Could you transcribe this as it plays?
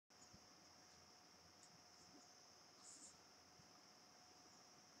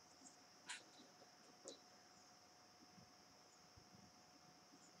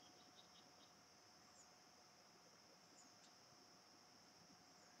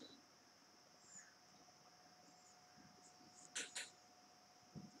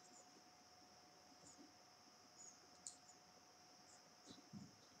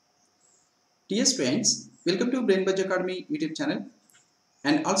TSPSC, welcome to BrainBuzz Academy YouTube channel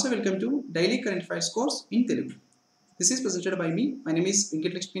and also welcome to Daily Current Affairs course in Telugu. This is presented by me. My name is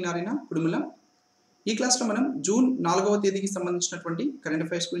Venkatrakshmi Narayana Kudumula. ఈ క్లాస్లో మనం June 4వ తేదీకి సంబంధించినటువంటి current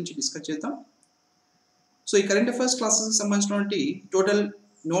affairs గురించి discuss చేద్దాం. So ఈ current affairs క్లాసెస్కి సంబంధించినటువంటి టోటల్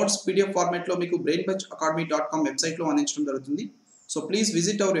నోట్స్ పీడిఎఫ్ ఫార్మాట్లో మీకు brainbuzzacademy.com వెబ్సైట్లో అందించడం జరుగుతుంది. So please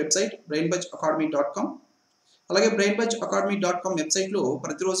visit our website brainbuzzacademy.com. అలాగే brainbuzzacademy.com వెబ్సైట్లో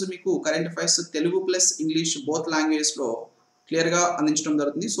ప్రతిరోజు మీకు current affairs Telugu plus English both లాంగ్వేజెస్లో క్లియర్గా అందించడం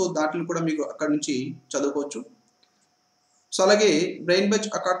జరుగుతుంది. సో దాంట్లో కూడా మీకు అక్కడ నుంచి చదువుకోవచ్చు. సో అలాగే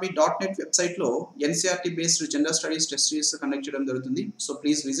brainbuzzacademy.net వెబ్సైట్లో NCERT based general studies test series conduct చేయడం జరుగుతుంది. So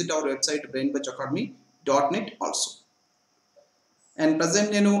please visit our website brainbuzzacademy.net also. And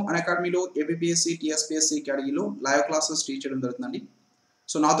present నేను అకాడమీలో APPSC TSPSC కేటగిరీలో లైవ్ క్లాసెస్ టీచ్ చేయడం జరుగుతుందండి.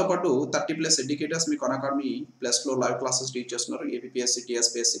 సో నాతో పాటు 30+ ఎడ్యుకేటర్స్ మీకు అకాడమీ ప్లస్లో లైవ్ క్లాసెస్ టీచ్ చేస్తున్నారు APPSC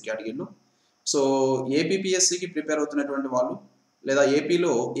TSPSC కేటగిరీలో. సో APPSCకి ప్రిపేర్ అవుతున్నటువంటి వాళ్ళు లేదా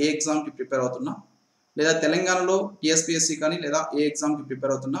ఏపీలో ఏ ఎగ్జామ్కి ప్రిపేర్ అవుతున్నా లేదా తెలంగాణలో TSPSC కానీ లేదా ఏ ఎగ్జామ్కి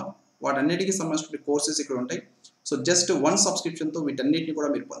ప్రిపేర్ అవుతున్నా వాటన్నిటికీ సంబంధించిన కోర్సెస్ ఇక్కడ ఉంటాయి. సో జస్ట్ 1 సబ్స్క్రిప్షన్తో వీటన్నిటిని కూడా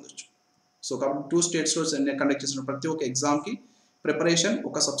మీరు పొందొచ్చు. సో కాబట్టి 2 స్టేట్స్లో కండక్ట్ చేసిన ప్రతి ఒక్క ఎగ్జామ్కి ప్రిపరేషన్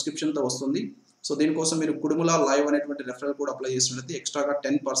ఒక సబ్స్క్రిప్షన్తో వస్తుంది. సో దీనికోసం మీరు కుడుముల లైవ్ అనేటువంటి రెఫరల్ కూడా అప్లై చేసినట్లయితే ఎక్స్ట్రాగా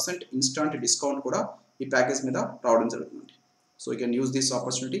 10% ఇన్స్టాంట్ డిస్కౌంట్ కూడా ఈ ప్యాకేజ్ మీద రావడం జరుగుతుంది. So you can use this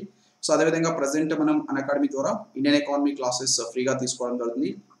opportunity. So అదేవిధంగా ప్రజెంట్ మనం అకాడమీ ద్వారా ఇండియన్ ఎకానమీ క్లాసెస్ ఫ్రీగా తీసుకోవడం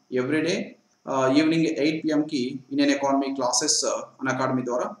జరుగుతుంది. Everyday evening 8 PM Indian economy classes academy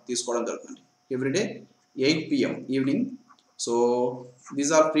ద్వారా తీసుకోవడం జరుగుతుంది. Everyday 8 PM evening. So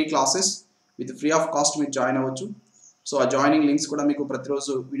these are free classes with free of cost మీరు జాయిన్ అవ్వచ్చు. సో ఆ జాయినింగ్ లింక్స్ కూడా మీకు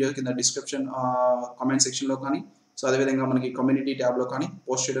ప్రతిరోజు వీడియో కింద డిస్క్రిప్షన్ కామెంట్ సెక్షన్లో కానీ సో అదేవిధంగా మనకి కమ్యూనిటీ ట్యాబ్లో కానీ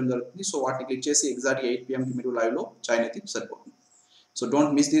పోస్ట్ చేయడం జరుగుతుంది. సో వాటిని క్లిక్ చేసి ఎగ్జాక్ట్గా 8 PM మీరు లైవ్లో జాయిన్ అయితే సరిపోతుంది. So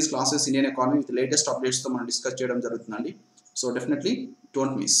don't miss these classes. Indian economy with latest అప్డేట్స్తో మనం డిస్కస్ చేయడం జరుగుతుందండి. So definitely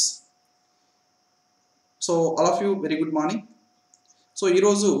don't miss. So all of you very good morning. So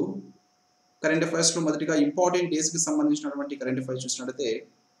ఈరోజు కరెంట్ అఫైర్స్లో మొదటిగా ఇంపార్టెంట్ డేస్కి సంబంధించినటువంటి కరెంట్ అఫైర్స్ చూసినట్లయితే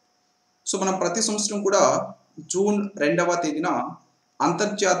సో మనం ప్రతి సంవత్సరం కూడా జూన్ 2వ తేదీన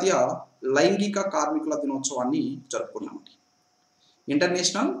అంతర్జాతీయ లైంగిక కార్మికుల దినోత్సవాన్ని జరుపుకున్నామండి.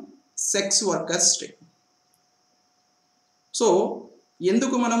 International sex workers day. So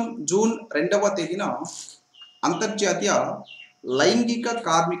ఎందుకు మనం జూన్ 2వ తేదీన అంతర్జాతీయ లైంగిక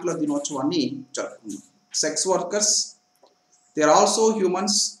కార్మికుల దినోత్సవాన్ని జరుపుకున్నాం? Sex workers they are also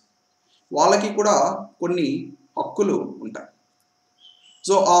humans. వాళ్ళకి కూడా కొన్ని హక్కులు ఉంటాయి.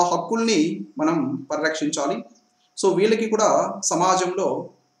 సో ఆ హక్కుల్ని మనం పరిరక్షించాలి. సో వీళ్ళకి కూడా సమాజంలో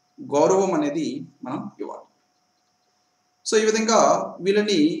గౌరవం అనేది మనం ఇవ్వాలి. సో ఈ విధంగా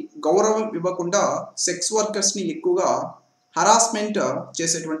వీళ్ళని గౌరవం ఇవ్వకుండా సెక్స్ వర్కర్స్ని ఎక్కువగా హరాస్మెంట్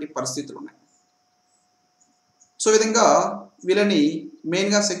చేసేటువంటి పరిస్థితులు ఉన్నాయి. సో ఈ విధంగా వీళ్ళని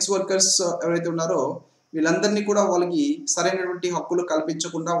మెయిన్గా సెక్స్ వర్కర్స్ ఎవరైతే ఉన్నారో వీళ్ళందరినీ కూడా వాళ్ళకి సరైనటువంటి హక్కులు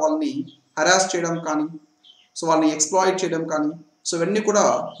కల్పించకుండా వాళ్ళని హరాస్ చేయడం కానీ సో వాళ్ళని ఎక్స్ప్లాయిట్ చేయడం కానీ సో ఇవన్నీ కూడా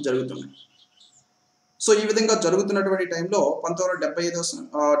జరుగుతున్నాయి. సో ఈ విధంగా జరుగుతున్నటువంటి టైంలో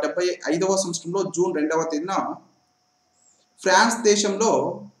 1975వ సంవత్సరంలో జూన్ 2వ తేదీన ఫ్రాన్స్ దేశంలో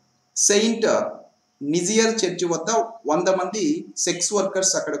సెయింట్ నిజియర్ చర్చి వద్ద 100 మంది సెక్స్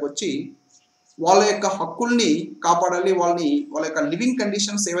వర్కర్స్ అక్కడికి వచ్చి వాళ్ళ యొక్క హక్కుల్ని కాపాడాలి, వాళ్ళ యొక్క లివింగ్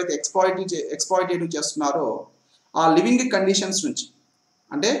కండిషన్స్ ఏవైతే ఎక్స్ప్లాయిటేటివ్ చేస్తున్నారో ఆ లివింగ్ కండిషన్స్ నుంచి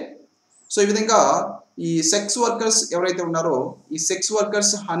అంటే సో ఈ విధంగా ఈ సెక్స్ వర్కర్స్ ఎవరైతే ఉన్నారో ఈ సెక్స్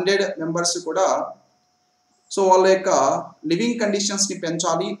వర్కర్స్ 100 మెంబర్స్ కూడా సో వాళ్ళ యొక్క లివింగ్ కండిషన్స్ని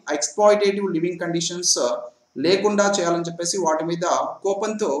పెంచాలి, ఎక్స్ప్లాయిటేటివ్ లివింగ్ కండిషన్స్ లేకుండా చేయాలని చెప్పేసి వాటి మీద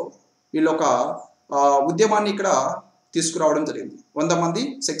కోపంతో వీళ్ళు ఒక ఉద్యమాన్ని ఇక్కడ తీసుకురావడం జరిగింది. 100 మంది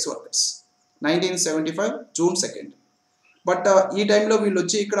సెక్స్ వర్కర్స్ 1975 జూన్ 2. బట్ ఈ టైంలో వీళ్ళు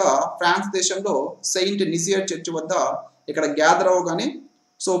వచ్చి ఇక్కడ ఫ్రాన్స్ దేశంలో సెయింట్ నిజియర్ చర్చ్ వద్ద ఇక్కడ గ్యాదర్ అవ్వగానే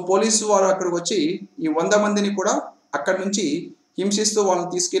సో పోలీసు వారు అక్కడికి వచ్చి ఈ 100 మందిని కూడా అక్కడి నుంచి హింసిస్తూ వాళ్ళని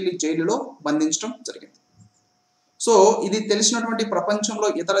తీసుకెళ్లి జైలులో బంధించడం జరిగింది. సో ఇది తెలిసినటువంటి ప్రపంచంలో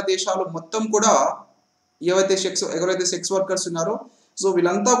ఇతర దేశాలు మొత్తం కూడా ఎవరైతే సెక్స్ వర్కర్స్ ఉన్నారో సో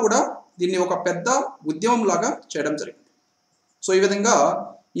వీళ్ళంతా కూడా దీన్ని ఒక పెద్ద ఉద్యమం లాగా చేయడం జరిగింది. సో ఈ విధంగా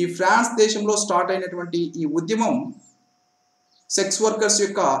ఈ ఫ్రాన్స్ దేశంలో స్టార్ట్ అయినటువంటి ఈ ఉద్యమం సెక్స్ వర్కర్స్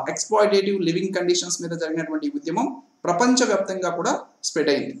యొక్క ఎక్స్ప్లాయిటేటివ్ లివింగ్ కండిషన్స్ మీద జరిగినటువంటి ఉద్యమం ప్రపంచవ్యాప్తంగా కూడా స్ప్రెడ్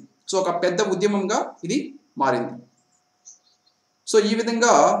అయింది. సో ఒక పెద్ద ఉద్యమంగా ఇది మారింది. సో ఈ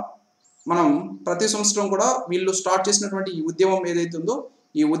విధంగా మనం ప్రతి సంవత్సరం కూడా వీళ్ళు స్టార్ట్ చేసినటువంటి ఈ ఉద్యమం ఏదైతే ఉందో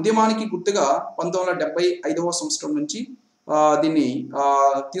ఈ ఉద్యమానికి గుర్తుగా 1975వ సంవత్సరం నుంచి దీన్ని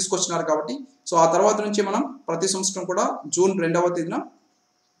తీసుకొచ్చినారు కాబట్టి సో ఆ తర్వాత నుంచి మనం ప్రతి సంవత్సరం కూడా జూన్ 2వ తేదీన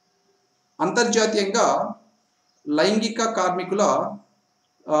అంతర్జాతీయంగా లైంగిక కార్మికుల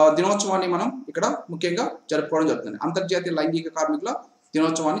దినోత్సవాన్ని మనం ఇక్కడ ముఖ్యంగా జరుపుకోవడం జరుగుతుంది. అంతర్జాతీయ లైంగిక కార్మికుల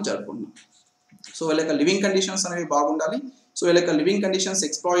దినోత్సవాన్ని జరుపుకుంటున్నాం. సో వీళ్ళ యొక్క లివింగ్ కండిషన్స్ అనేవి బాగుండాలి. సో వీళ్ళ యొక్క లివింగ్ కండిషన్స్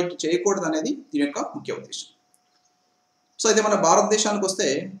ఎక్స్‌ప్లాయిట్ చేయకూడదు అనేది దీని యొక్క ముఖ్య ఉద్దేశం. సో అయితే మన భారతదేశానికి వస్తే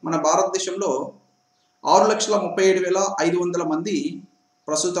మన భారతదేశంలో 6,37,500 మంది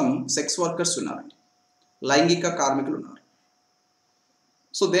ప్రస్తుతం సెక్స్ వర్కర్స్ ఉన్నారండి, లైంగిక కార్మికులు ఉన్నారు.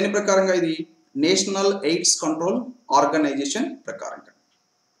 సో దేని ప్రకారంగా ఇది నేషనల్ ఎయిడ్స్ కంట్రోల్ ఆర్గనైజేషన్ ప్రకారంగా.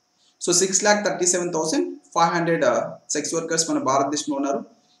 సో 6,37,500 సెక్స్ వర్కర్స్ మన భారతదేశంలో ఉన్నారు.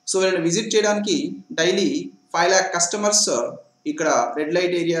 సో వీళ్ళని విజిట్ చేయడానికి డైలీ 5 lakh కస్టమర్స్ ఇక్కడ రెడ్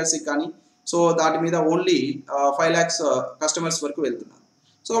లైట్ ఏరియాస్ కానీ సో దాటి మీద ఓన్లీ 5 lakhs కస్టమర్స్ వరకు వెళ్తున్నారు.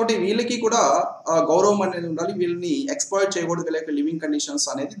 సో కాబట్టి వీళ్ళకి కూడా గౌరవం అనేది ఉండాలి, వీళ్ళని ఎక్స్‌ప్లాయిట్ చేయకూడదు, వీళ్ళ యొక్క లివింగ్ కండిషన్స్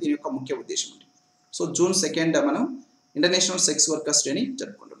అనేది దీని యొక్క ముఖ్య ఉద్దేశం అండి. సో June 2 మనం ఇంటర్నేషనల్ సెక్స్ వర్కర్స్ డేని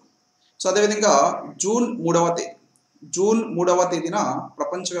జరుపుకుంటున్నాం. సో అదేవిధంగా June 3వ తేదీన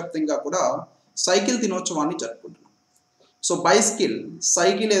ప్రపంచవ్యాప్తంగా కూడా సైకిల్ దినోత్సవాన్ని జరుపుకుంటున్నాం. సో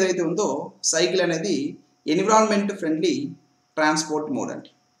సైకిల్ ఏదైతే ఉందో సైకిల్ అనేది ఎన్విరాన్మెంట్ ఫ్రెండ్లీ ట్రాన్స్పోర్ట్ మోడ్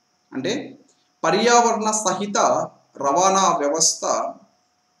అండి. అంటే పర్యావరణ సహిత రవాణా వ్యవస్థ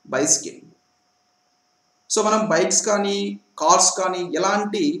బైసికిల్. సో మనం బైక్స్ కానీ కార్స్ కానీ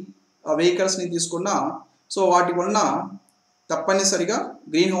ఎలాంటి వెహికల్స్ని తీసుకున్నా సో వాటి వలన తప్పనిసరిగా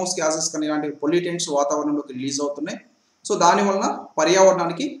గ్రీన్ హౌస్ గ్యాసెస్ కానీ ఇలాంటి పొల్యూటెంట్స్ వాతావరణంలోకి రిలీజ్ అవుతున్నాయి. సో దానివలన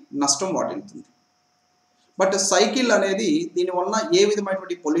పర్యావరణానికి నష్టం వాటిల్లుతుంది. బట్ సైకిల్ అనేది దీనివలన ఏ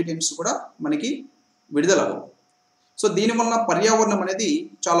విధమైనటువంటి పొల్యూటెంట్స్ కూడా మనకి విడుదలవ్వవు. సో దీనివలన పర్యావరణం అనేది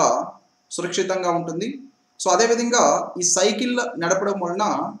చాలా సురక్షితంగా ఉంటుంది. సో అదేవిధంగా ఈ సైకిల్ నడపడం వలన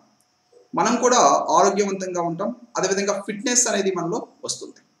మనం కూడా ఆరోగ్యవంతంగా ఉంటాం, అదేవిధంగా ఫిట్నెస్ అనేది మనలో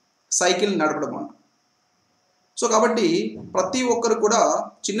వస్తుంది సైకిల్ నడపడం వలన. సో కాబట్టి ప్రతి ఒక్కరు కూడా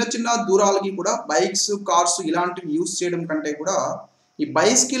చిన్న చిన్న దూరాలకి కూడా బైక్స్ కార్స్ ఇలాంటివి యూస్ చేయడం కంటే కూడా ఈ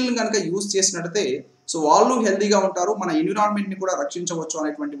బైసికిల్ కనుక యూస్ చేసినట్టయితే సో వాళ్ళు హెల్తీగా ఉంటారు, మన ఎన్విరాన్మెంట్ని కూడా రక్షించవచ్చు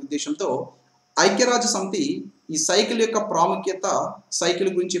అనేటువంటి ఉద్దేశంతో ఐక్యరాజ్య సమితి ఈ సైకిల్ యొక్క ప్రాముఖ్యత, సైకిల్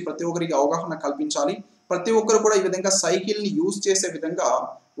గురించి ప్రతి ఒక్కరికి అవగాహన కల్పించాలి, ప్రతి ఒక్కరు కూడా ఈ విధంగా సైకిల్ని యూజ్ చేసే విధంగా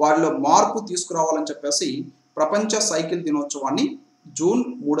వారిలో మార్పు తీసుకురావాలని చెప్పేసి ప్రపంచ సైకిల్ దినోత్సవాన్ని June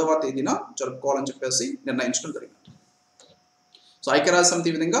 3వ తేదీన జరుపుకోవాలని చెప్పేసి నిర్ణయించడం జరిగింది. సో ఐక్యరాజ్య సమితి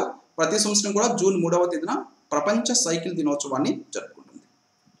ఈ విధంగా ప్రతి సంవత్సరం కూడా June 3వ తేదీన ప్రపంచ సైకిల్ దినోత్సవాన్ని జరుపుకుంటుంది.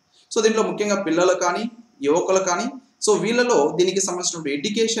 సో దీంట్లో ముఖ్యంగా పిల్లలు కానీ యువకులు కానీ సో వీళ్ళలో దీనికి సంబంధించిన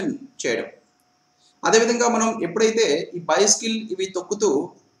ఎడ్యుకేషన్ చేయడం, అదేవిధంగా మనం ఎప్పుడైతే ఈ బైసికిల్ ఇవి తొక్కుతూ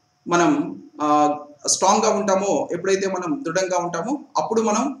మనం స్ట్రాంగ్గా ఉంటామో, ఎప్పుడైతే మనం దృఢంగా ఉంటామో అప్పుడు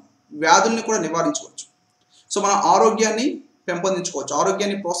మనం వ్యాధుల్ని కూడా నివారించవచ్చు. సో మన ఆరోగ్యాన్ని పెంపొందించుకోవచ్చు,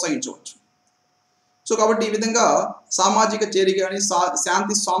 ఆరోగ్యాన్ని ప్రోత్సహించవచ్చు. సో కాబట్టి ఈ విధంగా సామాజిక చేరిక కానీ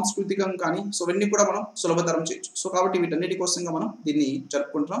శాంతి సాంస్కృతికం కానీ సో ఇవన్నీ కూడా మనం సులభతరం చేయొచ్చు. సో కాబట్టి వీటన్నిటి కోసంగా మనం దీన్ని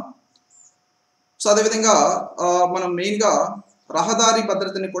జరుపుకుంటున్నాం. సో అదేవిధంగా మనం మెయిన్గా రహదారి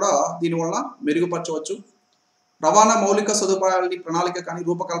భద్రతని కూడా దీనివల్ల మెరుగుపరచవచ్చు. రవాణా మౌలిక సదుపాయాలని ప్రణాళిక కానీ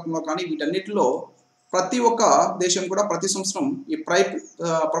రూపకల్పనలో కానీ వీటన్నిటిలో ప్రతి ఒక్క దేశం కూడా ప్రతి సంవత్సరం ఈ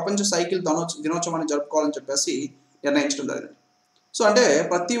ప్రపంచ సైకిల్ దినోత్సవాన్ని జరుపుకోవాలని చెప్పేసి నిర్ణయించడం జరిగింది. సో అంటే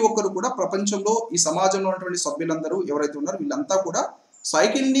ప్రతి ఒక్కరు కూడా ప్రపంచంలో ఈ సమాజంలో ఉన్నటువంటి సభ్యులందరూ ఎవరైతే ఉన్నారో వీళ్ళంతా కూడా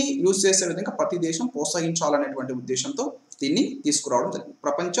సైకిల్ని యూజ్ చేసే విధంగా ప్రతి దేశం ప్రోత్సహించాలనేటువంటి ఉద్దేశంతో దీన్ని తీసుకురావడం జరిగింది.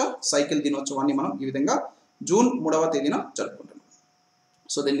 ప్రపంచ సైకిల్ దినోత్సవాన్ని మనం ఈ విధంగా June 3వ తేదీన జరుపుకుంటున్నాం.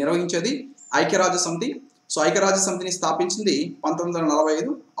 సో దీన్ని నిర్వహించేది ఐక్యరాజ్య సమితి. సో ఐక్యరాజ్య సమితిని స్థాపించింది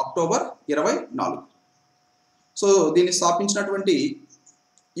 1945 అక్టోబర్ 24. సో దీన్ని స్థాపించినటువంటి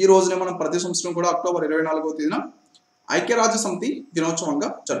ఈ రోజునే మనం ప్రతి సంవత్సరం కూడా అక్టోబర్ 24వ తేదీన ఐక్యరాజ్య సమితి దినోత్సవంగా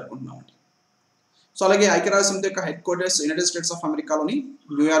జరుపుకుంటున్నామండి. సో అలాగే ఐక్యరాజ్య సమితి యొక్క head quarters United states of అమెరికాలోని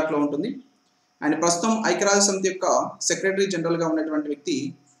న్యూయార్క్లో ఉంటుంది. అండ్ ప్రస్తుతం ఐక్యరాజ్య సమితి యొక్క సెక్రటరీ జనరల్గా ఉన్నటువంటి వ్యక్తి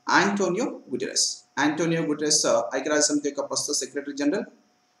ఆంటోనియో గుటెరెస్ ఐక్యరాజ్య సమితి యొక్క ప్రస్తుత సెక్రటరీ జనరల్.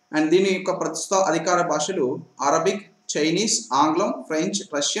 అండ్ దీని యొక్క ప్రస్తుత అధికార భాషలు అరబిక్, చైనీస్, ఆంగ్లం, ఫ్రెంచ్,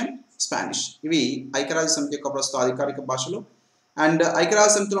 రష్యన్, స్పానిష్. ఇవి ఐక్యరాజ్య సమితి యొక్క ప్రస్తుత అధికారిక భాషలు. అండ్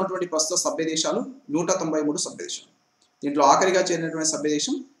ఐక్యరాజ్య సమితిలో ఉన్నటువంటి ప్రస్తుత సభ్య దేశాలు 193 సభ్య దేశాలు. దీంట్లో ఆఖరిగా చేరినటువంటి సభ్య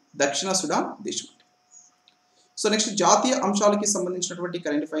దేశం దక్షిణ సుడాన్ దేశం. సో నెక్స్ట్ జాతీయ అంశాలకి సంబంధించినటువంటి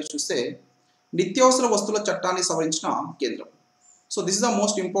కరెంట్ అఫైర్స్ చూస్తే నిత్యావసర వస్తువుల చట్టాన్ని సవరించిన కేంద్రం. So this is the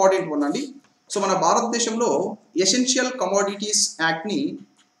most important one అండి. సో మన భారతదేశంలో ఎసెన్షియల్ కమోడిటీస్ యాక్ట్ని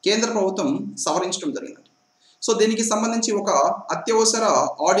కేంద్ర ప్రభుత్వం సవరించడం జరిగింది. సో దీనికి సంబంధించి ఒక అత్యవసర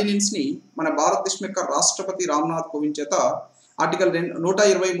ఆర్డినెన్స్ని మన భారతదేశం యొక్క రాష్ట్రపతి రామ్నాథ్ కోవింద్ చేత ఆర్టికల్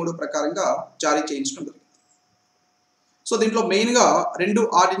 123 ప్రకారంగా జారీ చేయించడం జరిగింది. సో దీంట్లో మెయిన్గా రెండు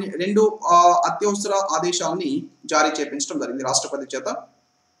అత్యవసర ఆదేశాలని జారీ చేయించడం జరిగింది రాష్ట్రపతి చేత.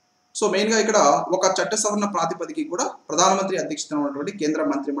 సో మెయిన్గా ఇక్కడ ఒక చట్ట సవరణ ప్రాతిపదికకి కూడా ప్రధానమంత్రి అధ్యక్షతన ఉన్నటువంటి కేంద్ర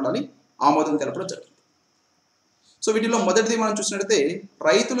మంత్రిమండలి ఆమోదం తెలపడం జరిగింది. సో వీటిలో మొదటిది మనం చూసినట్లయితే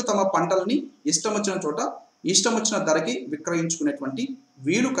రైతులు తమ పంటలని ఇష్టం వచ్చిన చోట ఇష్టం వచ్చిన ధరకి విక్రయించుకునేటువంటి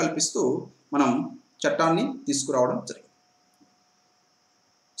వీలు కల్పిస్తూ మనం చట్టాన్ని తీసుకురావడం జరిగింది.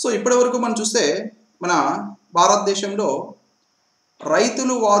 సో ఇప్పటి వరకు మనం చూస్తే మన భారతదేశంలో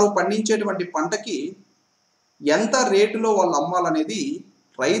రైతులు వారు పండించేటువంటి పంటకి ఎంత రేటులో వాళ్ళు అమ్మాలనేది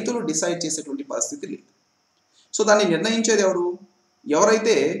రైతులు డిసైడ్ చేసేటువంటి పరిస్థితి లేదు. సో దాన్ని నిర్ణయించేది ఎవరు?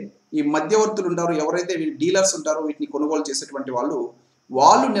 ఎవరైతే ఈ మధ్యవర్తులు ఉంటారో, ఎవరైతే డీలర్స్ ఉంటారో, వీటిని కొనుగోలు చేసేటువంటి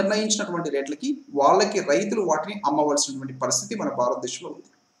వాళ్ళు నిర్ణయించినటువంటి రేట్లకి వాళ్ళకి రైతులు వాటిని అమ్మవలసినటువంటి పరిస్థితి మన భారతదేశంలో ఉంది.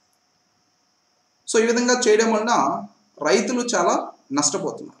 సో ఈ విధంగా చేయడం వలన రైతులు చాలా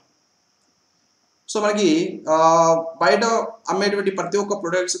నష్టపోతున్నారు. సో మనకి బయట అమ్మేటువంటి ప్రతి ఒక్క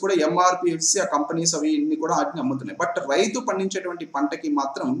ప్రొడక్ట్స్ కూడా ఎంఆర్పిఎఫ్సి ఆ కంపెనీస్ అవి ఇన్ని కూడా వాటిని అమ్ముతున్నాయి. బట్ రైతు పండించేటువంటి పంటకి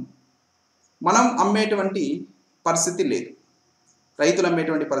మాత్రం మనం అమ్మేటువంటి పరిస్థితి లేదు, రైతులు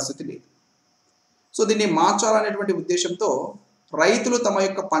అమ్మేటువంటి పరిస్థితి లేదు. సో దీన్ని మార్చాలనేటువంటి ఉద్దేశంతో రైతులు తమ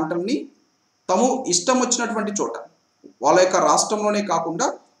యొక్క పంటల్ని తము ఇష్టం వచ్చినటువంటి చోట, వాళ్ళ యొక్క రాష్ట్రంలోనే కాకుండా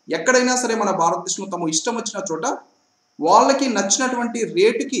ఎక్కడైనా సరే మన భారతదేశంలో తమ ఇష్టం వచ్చిన చోట వాళ్ళకి నచ్చినటువంటి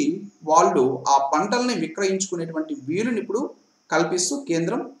రేటుకి వాళ్ళు ఆ పంటల్ని విక్రయించుకునేటువంటి వీలుని ఇప్పుడు కల్పిస్తూ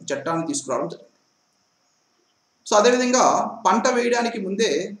కేంద్రం చట్టాన్ని తీసుకురావడం జరిగింది. సో అదేవిధంగా పంట వేయడానికి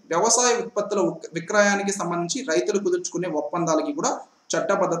ముందే వ్యవసాయ ఉత్పత్తుల విక్రయానికి సంబంధించి రైతులు కుదుర్చుకునే ఒప్పందాలకి కూడా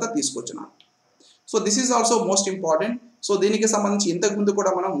చట్టబద్ధత తీసుకొచ్చినారు. So this is also most important. So దీనికి సంబంధించి ఇంతకుముందు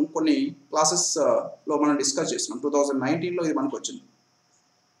కూడా మనం కొన్ని క్లాసెస్లో మనం డిస్కస్ చేస్తున్నాం. 2019లో ఇది మనకు వచ్చింది.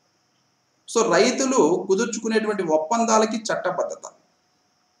 సో రైతులు కుదుర్చుకునేటువంటి ఒప్పందాలకి చట్టబద్ధత.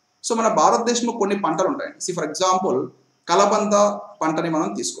 సో మన భారతదేశంలో కొన్ని పంటలు ఉంటాయి. ఫర్ ఎగ్జాంపుల్ కలబంద పంటని మనం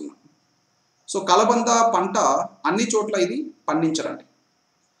తీసుకున్నాం. సో కలబంద పంట అన్ని చోట్ల ఇది పండించరండి.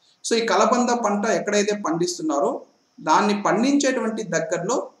 సో ఈ కలబంద పంట ఎక్కడైతే పండిస్తున్నారో దాన్ని పండించేటువంటి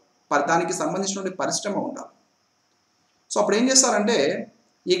దగ్గరలో దానికి సంబంధించినటువంటి పరిశ్రమ ఉండాలి. సో అప్పుడు ఏం చేస్తారంటే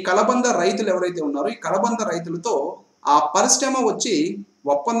ఈ కలబంద రైతులు ఎవరైతే ఉన్నారో ఈ కలబంద రైతులతో ఆ పరిశ్రమ వచ్చి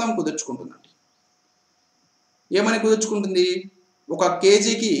ఒప్పందం కుదుర్చుకుంటుందండి. ఏమని కుదుర్చుకుంటుంది? ఒక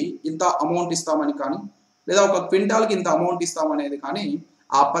కేజీకి ఇంత అమౌంట్ ఇస్తామని కానీ, లేదా ఒక క్వింటాల్కి ఇంత అమౌంట్ ఇస్తామనేది కానీ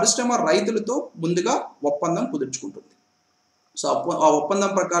ఆ పరిశ్రమ రైతులతో ముందుగా ఒప్పందం కుదుర్చుకుంటుంది. సో ఆ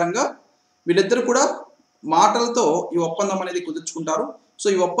ఒప్పందం ప్రకారంగా వీళ్ళిద్దరు కూడా మాటలతో ఈ ఒప్పందం అనేది కుదుర్చుకుంటారు. సో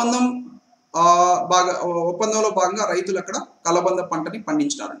ఈ ఒప్పందంలో భాగంగా రైతులు అక్కడ కలబంద పంటని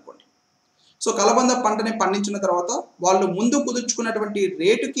పండించినారు అనుకోండి. సో కలబంద పంటని పండించిన తర్వాత వాళ్ళు ముందు కుదుర్చుకున్నటువంటి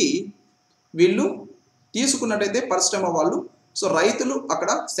రేటుకి వీళ్ళు తీసుకున్నట్టయితే పరిశ్రమ వాళ్ళు, సో రైతులు అక్కడ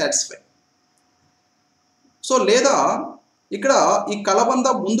సాటిస్ఫై. సో లేదా ఇక్కడ ఈ కలబంద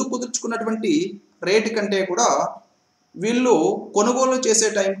ముందు కుదుర్చుకున్నటువంటి రేటు కంటే కూడా వీళ్ళు కొనుగోలు చేసే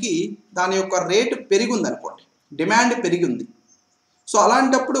టైంకి దాని యొక్క రేటు పెరిగింది అనుకోండి, డిమాండ్ పెరిగింది. సో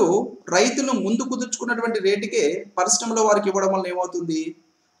అలాంటప్పుడు రైతులు ముందు కుదుర్చుకున్నటువంటి రేటుకే పరిశ్రమలో వారికి ఇవ్వడం వల్ల ఏమవుతుంది?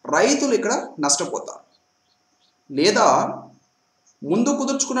 రైతులు ఇక్కడ నష్టపోతారు. లేదా ముందు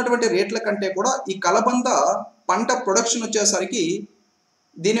కుదుర్చుకున్నటువంటి రేట్ల కంటే కూడా ఈ కలబంద పంట ప్రొడక్షన్ వచ్చేసరికి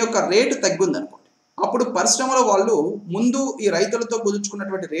దీని యొక్క రేటు తగ్గింది అనుకోండి, అప్పుడు పరిశ్రమలో వాళ్ళు ముందు ఈ రైతులతో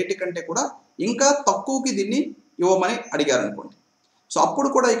కుదుర్చుకున్నటువంటి రేటు కంటే కూడా ఇంకా తక్కువకి దీన్ని ఇవ్వమని అడిగారు అనుకోండి. సో అప్పుడు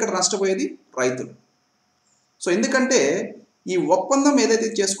కూడా ఇక్కడ నష్టపోయేది రైతులు. సో ఎందుకంటే ఈ ఒప్పందం ఏదైతే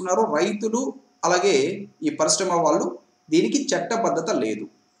చేసుకున్నారో రైతులు అలాగే ఈ పరిశ్రమ వాళ్ళు దీనికి చట్టబద్ధత లేదు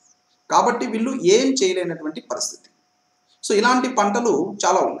కాబట్టి వీళ్ళు ఏం చేయలేనటువంటి పరిస్థితి. సో ఇలాంటి పంటలు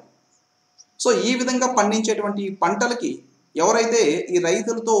చాలా ఉన్నాయి. సో ఈ విధంగా పండించేటువంటి పంటలకి ఎవరైతే ఈ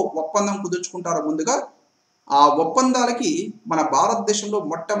రైతులతో ఒప్పందం కుదుర్చుకుంటారో ముందుగా ఆ ఒప్పందాలకి మన భారతదేశంలో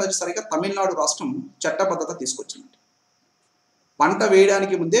మొట్టమొదటిసారిగా తమిళనాడు రాష్ట్రం చట్టబద్ధత తీసుకొచ్చింది. పంట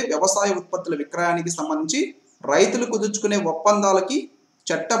వేయడానికి ముందే వ్యవసాయ ఉత్పత్తుల విక్రయానికి సంబంధించి రైతులు కుదుర్చుకునే ఒప్పందాలకి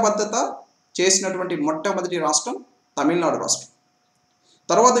చట్టబద్ధత చేసినటువంటి మొట్టమొదటి రాష్ట్రం తమిళనాడు రాష్ట్రం.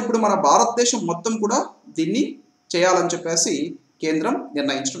 తర్వాత ఇప్పుడు మన భారతదేశం మొత్తం కూడా దీన్ని చేయాలని చెప్పేసి కేంద్రం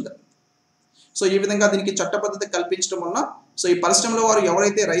నిర్ణయించడం జరిగింది. సో ఈ విధంగా దీనికి చట్టబద్ధత కల్పించడం వలన సో ఈ పరిశ్రమలో వారు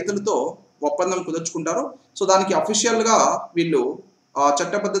ఎవరైతే రైతులతో ఒప్పందం కుదుర్చుకుంటారో సో దానికి అఫీషియల్గా వీళ్ళు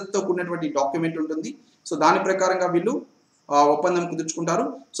చట్టబద్ధతతో కూడినటువంటి డాక్యుమెంట్ ఉంటుంది. సో దాని ప్రకారంగా వీళ్ళు ఒప్పందం కుదుర్చుకుంటారు.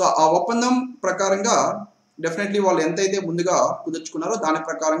 సో ఆ ఒప్పందం ప్రకారంగా డెఫినెట్లీ వాళ్ళు ఎంతైతే ముందుగా కుదుర్చుకున్నారో దాని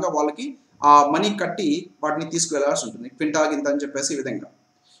ప్రకారంగా వాళ్ళకి ఆ మనీ కట్టి వాటిని తీసుకువెళ్లాల్సి ఉంటుంది, క్వింటాల్కి ఇంత అని చెప్పేసి ఈ విధంగా.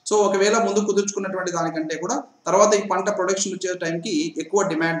 సో ఒకవేళ ముందు కుదుర్చుకున్నటువంటి దానికంటే కూడా తర్వాత ఈ పంట ప్రొడక్షన్ వచ్చే టైంకి ఎక్కువ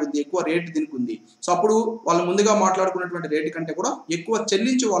డిమాండ్ ఉంది, ఎక్కువ రేటు దీనికి ఉంది. సో అప్పుడు వాళ్ళు ముందుగా మాట్లాడుకున్నటువంటి రేటు కంటే కూడా ఎక్కువ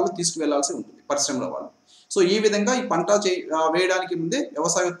చెల్లించి వాళ్ళు తీసుకువెళ్లాల్సి ఉంటుంది పరిశ్రమల వాళ్ళు. సో ఈ విధంగా ఈ పంట వేయడానికి ముందే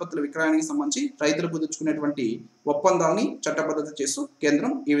వ్యవసాయ ఉత్పత్తుల విక్రయానికి సంబంధించి రైతులు కుదుర్చుకునేటువంటి ఒప్పందాన్ని చట్టబద్ధత చేస్తూ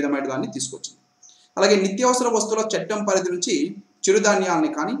కేంద్రం ఈ విధమైన దాన్ని తీసుకొచ్చింది. అలాగే నిత్యావసర వస్తువుల చట్టం పరిధి నుంచి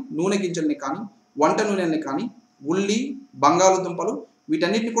చిరుధాన్యాలని కానీ, నూనె గింజల్ని కానీ, వంట నూనెల్ని కానీ, ఉల్లి, బంగాళదుంపలు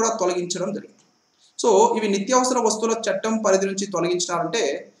వీటన్నిటిని కూడా తొలగించడం జరిగింది. సో ఇవి నిత్యావసర వస్తువుల చట్టం పరిధి నుంచి తొలగించినారంటే,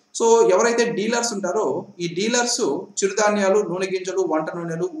 సో ఎవరైతే డీలర్స్ ఉంటారో ఈ డీలర్స్ చిరుధాన్యాలు, నూనె గింజలు, వంట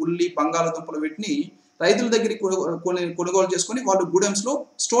నూనెలు, ఉల్లి, బంగాళదుంపలు వీటిని రైతుల దగ్గరికి కొనుగోలు చేసుకుని వాళ్ళు గూడెమ్స్లో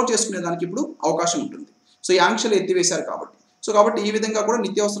స్టోర్ చేసుకునే దానికి ఇప్పుడు అవకాశం ఉంటుంది. సో ఈ ఆంక్షలు ఎత్తివేశారు కాబట్టి. కాబట్టి ఈ విధంగా కూడా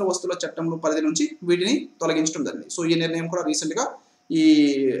నిత్యావసర వస్తువుల చట్టంలో పరిధి నుంచి వీటిని తొలగించడం జరిగింది. సో ఈ నిర్ణయం కూడా రీసెంట్గా ఈ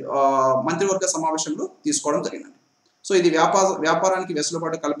మంత్రివర్గ సమావేశంలో తీసుకోవడం జరిగిందండి. సో ఇది వ్యాపారానికి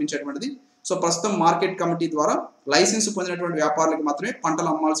వెసులుబాటు కల్పించేటువంటిది. సో ప్రస్తుతం మార్కెట్ కమిటీ ద్వారా లైసెన్స్ పొందినటువంటి వ్యాపారులకు మాత్రమే పంటలు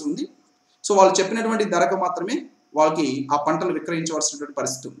అమ్మాల్సి ఉంది. సో వాళ్ళు చెప్పినటువంటి ధరకు మాత్రమే వాళ్ళకి ఆ పంటలు విక్రయించవలసినటువంటి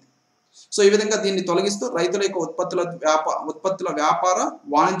పరిస్థితి ఉంది. సో ఈ విధంగా దీన్ని తొలగిస్తూ రైతుల యొక్క ఉత్పత్తుల వ్యాపార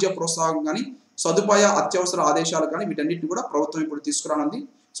వాణిజ్య ప్రోత్సాహం కానీ, సదుపాయ అత్యవసర ఆదేశాలు కానీ వీటన్నిటిని కూడా ప్రభుత్వం ఇప్పుడు తీసుకురానుంది.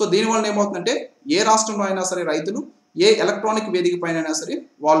 సో దీనివల్ల ఏమవుతుందంటే ఏ రాష్ట్రంలో అయినా సరే రైతులు ఏ ఎలక్ట్రానిక్ వేదిక పైన అయినా సరే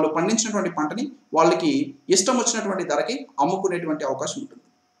వాళ్ళు పండించినటువంటి పంటని వాళ్ళకి ఇష్టం వచ్చినటువంటి ధరకి అమ్ముకునేటువంటి అవకాశం ఉంటుంది.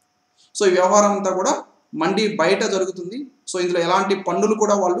 సో ఈ వ్యవహారం అంతా కూడా మండి బయట జరుగుతుంది. సో ఇందులో ఎలాంటి పన్నులు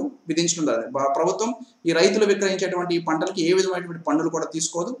కూడా వాళ్ళు విధించడం లేదు. ప్రభుత్వం ఈ రైతులు విక్రయించేటువంటి ఈ పంటలకి ఏ విధమైనటువంటి పన్నులు కూడా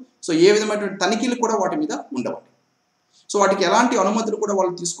తీసుకోదు. సో ఏ విధమైనటువంటి తనిఖీలు కూడా వాటి మీద ఉండవండి. సో వాటికి ఎలాంటి అనుమతులు కూడా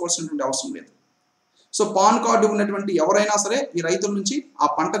వాళ్ళు తీసుకోవాల్సినటువంటి అవసరం లేదు. సో పాన్ కార్డు ఉన్నటువంటి ఎవరైనా సరే ఈ రైతుల నుంచి ఆ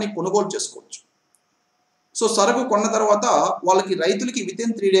పంటని కొనుగోలు చేసుకోవచ్చు. సో సరుకు కొన్న తర్వాత వాళ్ళకి రైతులకి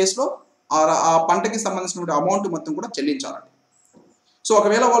వితిన్ 3 daysలో ఆ పంటకి సంబంధించినటువంటి అమౌంట్ మొత్తం కూడా చెల్లించాలండి. సో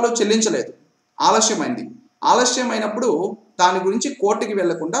ఒకవేళ వాళ్ళు చెల్లించలేదు, ఆలస్యమైనప్పుడు దాని గురించి కోర్టుకి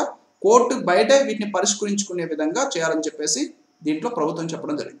వెళ్లకుండా కోర్టు బయటే వీటిని పరిష్కరించుకునే విధంగా చేయాలని చెప్పేసి దీంట్లో ప్రభుత్వం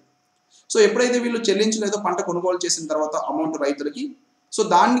చెప్పడం జరిగింది. సో ఎప్పుడైతే వీళ్ళు చెల్లించలేదో పంట కొనుగోలు చేసిన తర్వాత అమౌంట్ రైతులకి, సో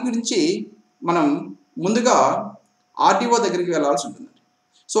దాని గురించి మనం ముందుగా ఆర్డీఓ దగ్గరికి వెళ్లాల్సి ఉంటుందండి.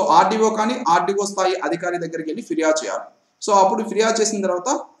 సో ఆర్డీఓ కానీ ఆర్డీఓ స్థాయి అధికారి దగ్గరికి వెళ్ళి ఫిర్యాదు చేయాలి. సో అప్పుడు ఫిర్యాదు చేసిన తర్వాత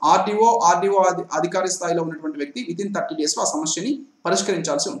ఆర్డీఓ అధికారి స్థాయిలో ఉన్నటువంటి వ్యక్తి వితిన్ 30 daysలో ఆ సమస్యని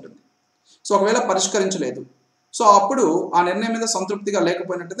పరిష్కరించాల్సి ఉంటుంది. సో ఒకవేళ పరిష్కరించలేదు, సో అప్పుడు ఆ నిర్ణయం మీద సంతృప్తిగా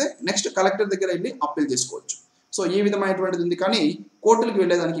లేకపోయినట్టయితే నెక్స్ట్ కలెక్టర్ దగ్గర వెళ్ళి అప్పీల్ చేసుకోవచ్చు. సో ఈ విధమైనటువంటిది ఉంది, కానీ కోర్టులకు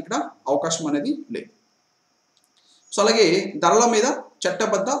వెళ్ళేదానికి ఇక్కడ అవకాశం అనేది లేదు. సో అలాగే ధరల మీద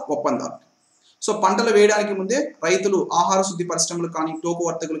చట్టబద్ధ ఒప్పందాలు. సో పంటలు వేయడానికి ముందే రైతులు, ఆహార శుద్ధి పరిశ్రమలు కానీ, టోకు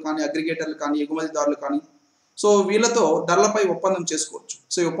వర్తకులు కానీ, అగ్రిగేటర్లు కానీ, ఎగుమతిదారులు కానీ, సో వీళ్ళతో ధరలపై ఒప్పందం చేసుకోవచ్చు.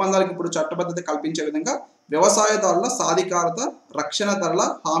 సో ఈ ఒప్పందాలకు ఇప్పుడు చట్టబద్ధత కల్పించే విధంగా వ్యవసాయదారుల సాధికారత, రక్షణ ధరల,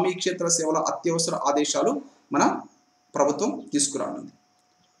 హామీ క్షేత్ర సేవల అత్యవసర ఆదేశాలు మన ప్రభుత్వం తీసుకురానుంది.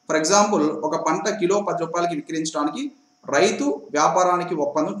 ఫర్ ఎగ్జాంపుల్, ఒక పంట కిలో 10 రూపాయలకి విక్రయించడానికి రైతు వ్యాపారానికి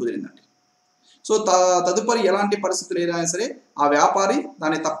ఒప్పందం కుదిరిందండి. సో తదుపరి ఎలాంటి పరిస్థితులు ఏదైనా సరే ఆ వ్యాపారి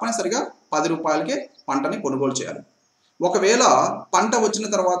దాన్ని తప్పనిసరిగా 10 రూపాయలకే పంటని కొనుగోలు చేయాలి. ఒకవేళ పంట వచ్చిన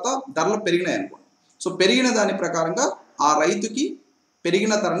తర్వాత ధరలు పెరిగినాయి అనుకోండి, సో పెరిగిన దాని ప్రకారంగా ఆ రైతుకి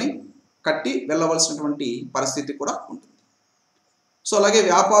పెరిగిన ధరని కట్టి వెళ్ళవలసినటువంటి పరిస్థితి కూడా ఉంటుంది. సో అలాగే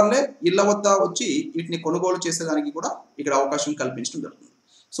వ్యాపారులే ఇళ్ల వద్ద వచ్చి వీటిని కొనుగోలు చేసేదానికి కూడా ఇక్కడ అవకాశం కల్పించడం జరుగుతుంది.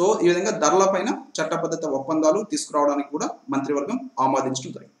 సో ఈ విధంగా ధరలపైన చట్టబద్ధత ఒప్పందాలు తీసుకురావడానికి కూడా మంత్రివర్గం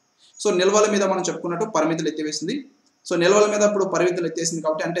ఆమోదించడం జరిగింది. సో నిల్వల మీద మనం చెప్పుకున్నట్టు పరిమితులు ఎత్తివేసింది. సో నిల్వల మీద ఇప్పుడు పరిమితులు ఎత్తేసింది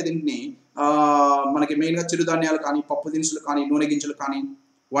కాబట్టి, అంటే దీన్ని మనకి మెయిన్గా చిరుధాన్యాలు కానీ, పప్పు దినుసులు కానీ, నూనె గింజలు కానీ,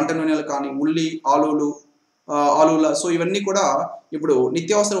 వంట నూనెలు కానీ, ఉల్లి, ఆలుల, సో ఇవన్నీ కూడా ఇప్పుడు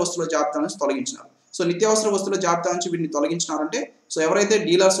నిత్యావసర వస్తువుల జాబితా నుంచి తొలగించినారు. సో నిత్యావసర వస్తువుల జాబితా నుంచి వీటిని తొలగించినారంటే, సో ఎవరైతే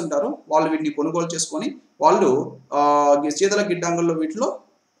డీలర్స్ ఉంటారో వాళ్ళు వీటిని కొనుగోలు చేసుకొని వాళ్ళు శీతల గిడ్డంగుల్లో వీటిలో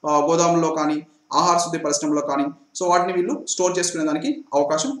గోదాముల్లో కానీ, ఆహార శుద్ధి పరిశ్రమలో కానీ, సో వాటిని వీళ్ళు స్టోర్ చేసుకునే దానికి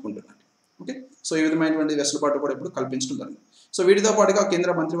అవకాశం ఉంటుందండి. ఓకే, సో ఈ విధమైనటువంటి వెసులుబాటు కూడా ఇప్పుడు కల్పించడం జరిగింది. సో వీటితో పాటుగా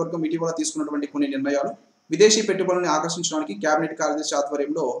కేంద్ర మంత్రివర్గం ఇటీవల తీసుకున్నటువంటి కొన్ని నిర్ణయాలు, విదేశీ పెట్టుబడులను ఆకర్షించడానికి కేబినెట్ కార్యదర్శి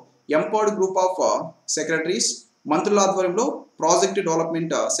ఆధ్వర్యంలో ఎంపవర్డ్ గ్రూప్ ఆఫ్ సెక్రటరీస్, మంత్రుల ఆధ్వర్యంలో ప్రాజెక్ట్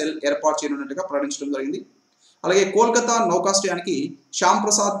డెవలప్మెంట్ సెల్ ఏర్పాటు చేయనున్నట్టుగా ప్రకటించడం జరిగింది. అలాగే కోల్కతా నౌకాశ్రయానికి శ్యామ్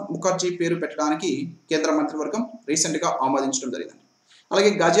ప్రసాద్ ముఖర్జీ పేరు పెట్టడానికి కేంద్ర మంత్రివర్గం రీసెంట్గా ఆమోదించడం జరిగింది. అలాగే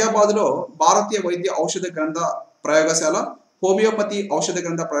గజియాబాద్లో భారతీయ వైద్య ఔషధ గ్రంథ ప్రయోగశాల, హోమియోపతి ఔషధ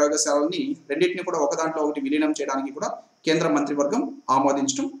గ్రంథ ప్రయోగశాలని రెండింటిని కూడా ఒకదాంట్లో ఒకటి విలీనం చేయడానికి కూడా కేంద్ర మంత్రివర్గం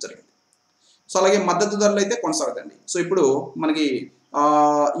ఆమోదించడం జరిగింది. సో అలాగే మద్దతు ధరలు అయితే కొనసాగుతాయండి. సో ఇప్పుడు మనకి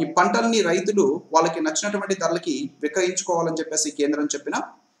ఈ పంటల్ని రైతులు వాళ్ళకి నచ్చినటువంటి ధరలకి విక్రయించుకోవాలని చెప్పేసి కేంద్రం చెప్పిన,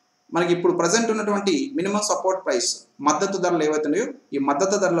 మనకి ఇప్పుడు ప్రజెంట్ ఉన్నటువంటి మినిమం సపోర్ట్ ప్రైస్ మద్దతు ధరలు ఏవైతున్నాయో ఈ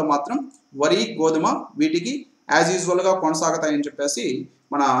మద్దతు ధరలు మాత్రం వరి, గోధుమ వీటికి యాజ్ యూజువల్గా కొనసాగుతాయని చెప్పేసి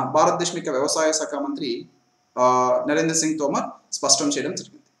మన భారతదేశం యొక్క వ్యవసాయ శాఖ మంత్రి నరేంద్ర సింగ్ తోమర్ స్పష్టం చేయడం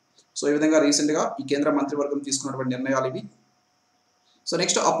జరిగింది. సో ఈ విధంగా రీసెంట్గా ఈ కేంద్ర మంత్రివర్గం తీసుకున్నటువంటి నిర్ణయాలు ఇవి. So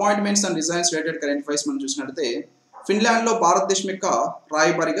next appointments and resigns related current affairs మనం చూసినట్లయితే ఫిన్లాండ్లో భారతదేశం యొక్క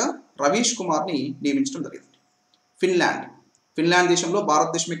రాయబారిగా రవీష్ కుమార్ని నియమించడం జరిగింది. ఫిన్లాండ్ దేశంలో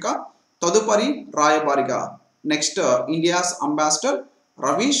భారతదేశం యొక్క తదుపరి రాయబారిగా next India's ambassador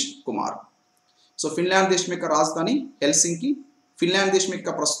Ravish Kumar. So Finland దేశం యొక్క రాజధాని హెల్సింకి. ఫిన్లాండ్ దేశం యొక్క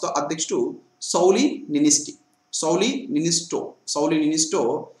ప్రస్తుత అధ్యక్షుడు సౌలీ నినిస్టో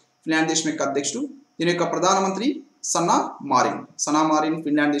ఫిన్లాండ్ దేశం యొక్క అధ్యక్షుడు. దీని యొక్క ప్రధానమంత్రి సనా మారిన్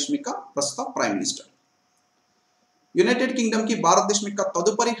ఫిన్లాండ్ దేశం యొక్క ప్రస్తుత ప్రైమ్ మినిస్టర్. యునైటెడ్ కింగ్డమ్ కి భారతదేశం యొక్క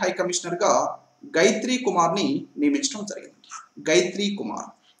తదుపరి హై కమిషనర్ గా గాయత్రి కుమార్ని నియమించడం జరిగింది. గాయత్రి కుమార్.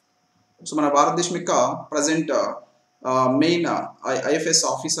 సో మన భారతదేశం యొక్క ప్రజెంట్ మెయిన్ ఐఎఫ్ఎస్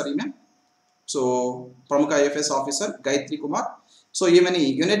ఆఫీసర్ ఈమె. సో ప్రముఖ IFS officer Gayatri Kumar. So ఈమెని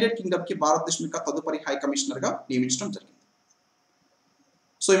యునైటెడ్ కింగ్డమ్ కి భారతదేశం యొక్క తదుపరి హై కమిషనర్ గా నియమించడం జరిగింది.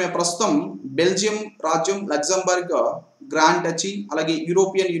 సో ఈమె ప్రస్తుతం బెల్జియం రాజ్యం, లగ్జంబర్గ్ గ్రాండ్ డచీ, అలాగే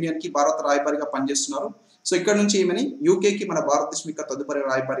యూరోపియన్ యూనియన్ కి భారత రాయబారిగా పనిచేస్తున్నారు. సో ఇక్కడ నుంచి ఈమెని యూకేకి మన భారతదేశం యొక్క తదుపరి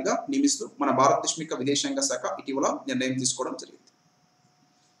రాయబారిగా నియమిస్తూ మన భారతదేశం యొక్క విదేశాంగ శాఖ ఇటీవల నిర్ణయం తీసుకోవడం జరిగింది.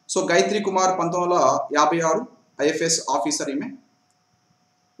 So Gayatri Kumar 1956 IFS officer ఈమె.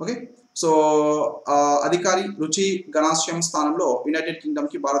 ఓకే. సో అధికారి రుచి ఘనాశ్యం స్థానంలో యునైటెడ్ కింగ్డమ్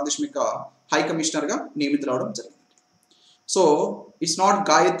కి భారతదేశం యొక్క హై కమిషనర్ గా నియమితులవడం జరిగింది. సో ఇట్స్ నాట్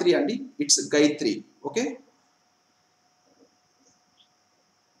గాయత్రి అండి, it's Gayatri. Okay.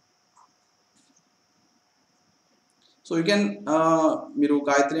 So you can మీరు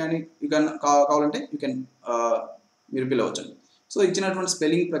గాయత్రి అని యూ కెన్ కావాలంటే యూ కెన్ మీరు పిలవచ్చండి. సో ఇచ్చినటువంటి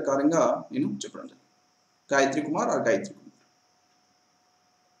స్పెల్లింగ్ ప్రకారంగా నేను చెప్పడం జరిగింది, Gayatri Kumar are Gayatri Kumar.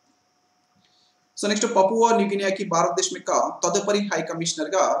 So next Papua న్యూగినియాకి భారతదేశం యొక్క తదుపరి హై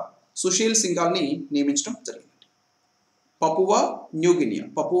కమిషనర్ గా సుశీల్ సింఘాల్ని నియమించడం జరిగింది. పపువా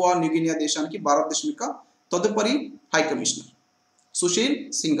న్యూగినియా దేశానికి భారతదేశం యొక్క తదుపరి హై కమిషనర్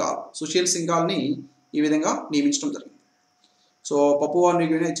సుశీల్ సింఘాల్ని ఈ విధంగా నియమించడం జరిగింది. So Papua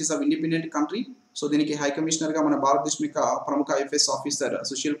New Guinea it's of independent country. So దీనికి హై కమిషనర్ గా మన భారతదేశం యొక్క ప్రముఖ ఐఎఫ్ఎస్ ఆఫీసర్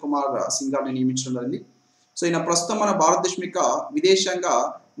సుశీల్ కుమార్ సింఘాల్ని నియమించడం జరిగింది. సో ఈయన ప్రస్తుతం మన భారతదేశం యొక్క విదేశాంగ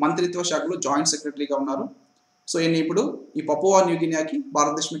మంత్రిత్వ శాఖలో జాయింట్ సెక్రటరీగా ఉన్నారు. సో ఈయన ఇప్పుడు ఈ పపువా న్యూగినియాకి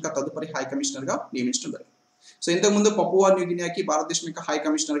భారతదేశం యొక్క తదుపరి హై కమిషనర్ గా నియమించడం జరిగింది. సో ఇంతకుముందు పపువా న్యూగినియాకి భారతదేశం యొక్క హై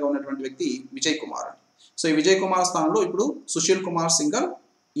కమిషనర్ గా ఉన్నటువంటి వ్యక్తి విజయ్ కుమార్ అండి. సో ఈ విజయ్ కుమార్ స్థానంలో ఇప్పుడు సుశీల్ కుమార్ సింఘాల్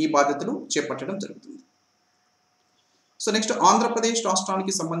ఈ బాధ్యతలు చేపట్టడం జరుగుతుంది. సో నెక్స్ట్ ఆంధ్రప్రదేశ్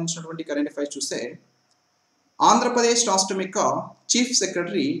రాష్ట్రానికి సంబంధించినటువంటి కరెంట్ అఫైర్స్ చూస్తే ఆంధ్రప్రదేశ్ రాష్ట్రం యొక్క చీఫ్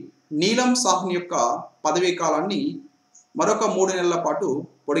సెక్రటరీ నీలం సాహ్ని యొక్క పదవీ కాలాన్ని మరొక 3 నెలల పాటు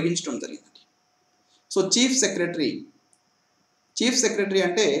పొడిగించడం జరిగింది. సో చీఫ్ సెక్రటరీ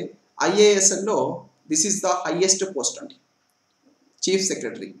అంటే ఐఏఎస్ఎల్లో this is the highest post అండి, చీఫ్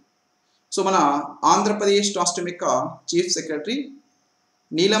సెక్రటరీ. సో మన ఆంధ్రప్రదేశ్ రాష్ట్రం యొక్క చీఫ్ సెక్రటరీ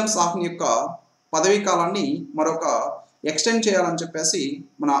నీలం సాహ్ని యొక్క పదవీ కాలాన్ని మరొక ఎక్స్టెండ్ చేయాలని చెప్పేసి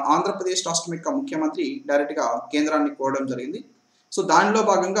మన ఆంధ్రప్రదేశ్ రాష్ట్రం యొక్క ముఖ్యమంత్రి డైరెక్ట్గా కేంద్రాన్ని కోరడం జరిగింది. సో దానిలో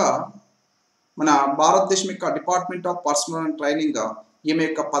భాగంగా మన భారతదేశం యొక్క department of personal and training ఈమె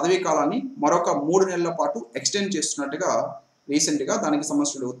యొక్క పదవీ కాలాన్ని మరొక 3 నెలల పాటు ఎక్స్టెండ్ చేస్తున్నట్టుగా రీసెంట్గా దానికి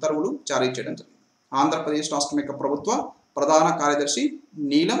సంబంధించిన ఉత్తర్వులు జారీ చేయడం జరిగింది. ఆంధ్రప్రదేశ్ రాష్ట్రం యొక్క ప్రభుత్వ ప్రధాన కార్యదర్శి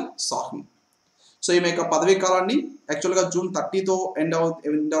నీలం సాహ్ని. సో ఈమె యొక్క పదవీ కాలాన్ని యాక్చువల్గా June 30తో ఎండ్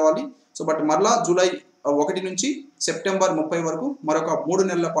అవ్వాలి. సో బట్ మరలా July 1 నుంచి సెప్టెంబర్ 30 వరకు మరొక 3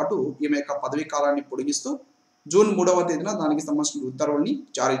 నెలల పాటు ఈమె యొక్క పదవీ కాలాన్ని పొడిగిస్తూ June 3వ తేదీన దానికి సంబంధించిన ఉత్తర్వుల్ని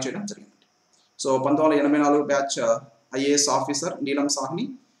జారీ చేయడం జరిగింది. సో 1984 బ్యాచ్ ఐఏఎస్ ఆఫీసర్ నీలం సాహ్ని.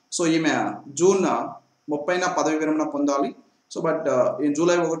 సో ఈమె June 30న పదవి విరమణ పొందాలి. సో బట్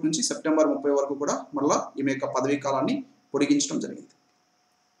July 1 నుంచి సెప్టెంబర్ 30 వరకు కూడా మళ్ళీ ఈమె యొక్క పదవీ కాలాన్ని పొడిగించడం జరిగింది.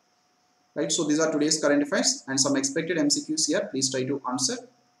 Right. So these are today's current affairs and some expected MCQs here. Please try to answer.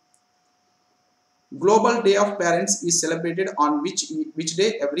 Global Day of Parents is celebrated on which day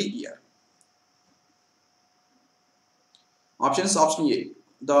every year? Options: Option A,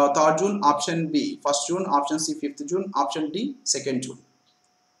 the 3rd June, Option B, 1st June, Option C, 5th June, Option D, 2nd June.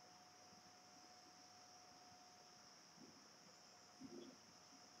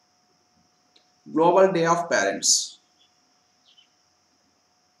 Global Day of Parents.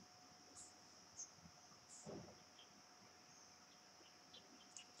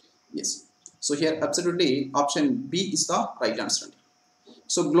 Yes. So here absolutely option B is the right answer.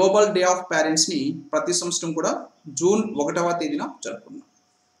 So global day of పేరెంట్స్ని ప్రతి సంవత్సరం కూడా June 1వ తేదీన జరుపుకున్నాం.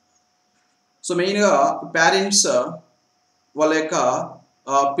 So మెయిన్గా parents వాళ్ళ యొక్క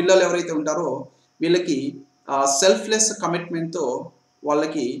పిల్లలు ఎవరైతే ఉంటారో వీళ్ళకి సెల్ఫ్లెస్ కమిట్మెంట్తో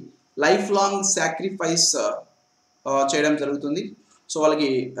వాళ్ళకి లైఫ్ లాంగ్ సాక్రిఫైస్ చేయడం జరుగుతుంది. సో వాళ్ళకి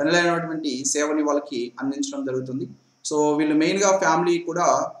ఎనలేనటువంటి సేవని వాళ్ళకి అందించడం జరుగుతుంది. సో వీళ్ళు మెయిన్గా ఫ్యామిలీ కూడా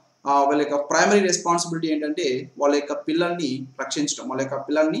వాళ్ళ యొక్క ప్రైమరీ రెస్పాన్సిబిలిటీ ఏంటంటే వాళ్ళ యొక్క పిల్లల్ని రక్షించడం, వాళ్ళ యొక్క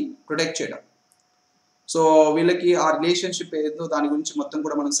పిల్లల్ని ప్రొటెక్ట్ చేయడం. సో వీళ్ళకి ఆ రిలేషన్షిప్ ఏదో దాని గురించి మొత్తం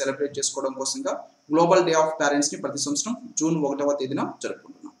కూడా మనం సెలబ్రేట్ చేసుకోవడం కోసంగా గ్లోబల్ డే ఆఫ్ పేరెంట్స్ని ప్రతి సంవత్సరం జూన్ 1వ తేదీన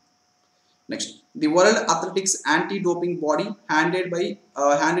జరుపుకుంటున్నాం. Next, the world athletics anti doping body handed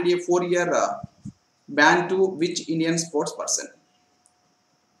A 4-year ban to which Indian sports person?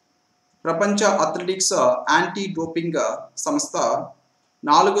 ప్రపంచ అథ్లెటిక్స్ యాంటీ డోపింగ్ సంస్థ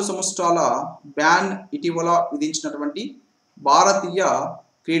 4 సంవత్సరాల బ్యాన్ ఇటీవల విధించినటువంటి భారతీయ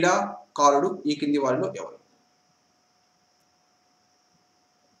క్రీడాకారుడు ఈ కింది వారిలో ఎవరు?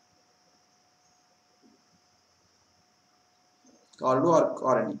 కారుడు are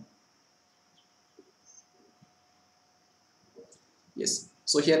కారణి? Yes.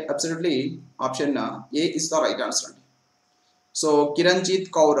 So here absolutely option A is the right answer. So కిరణ్జీత్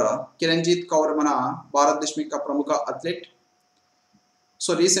Kaur మన భారతదేశం యొక్క ప్రముఖ అథ్లెట్.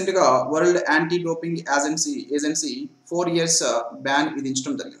 సో రీసెంట్గా world anti doping agency 4 years ban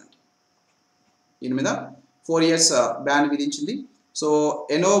విధించడం జరిగిందండి. దీని మీద 4 years బ్యాన్ విధించింది. So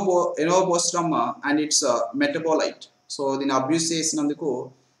ఎనోబోస్ట్రమ్ and it's metabolite, so దీన్ని అబ్యూస్ చేసినందుకు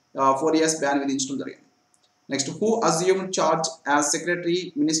 4 years బ్యాన్ విధించడం జరిగింది. Next, who assumed charge as Secretary,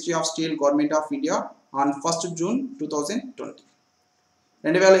 Ministry of Steel, Government of India on 1st June 2020?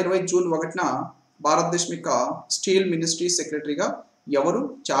 2020 June 1న భారతదేశం యొక్క స్టీల్ మినిస్ట్రీ సెక్రటరీగా ఎవరు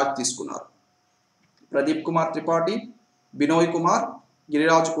చార్జ్ తీసుకున్నారు? Pradeep Kumar Tripathi, Binoy Kumar,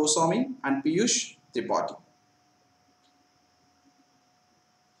 Giriraj Goswami and Piyush Tripathi.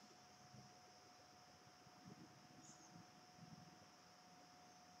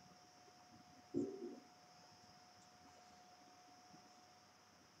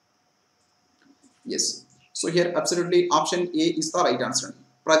 Yes. So here absolutely option A is the right answer.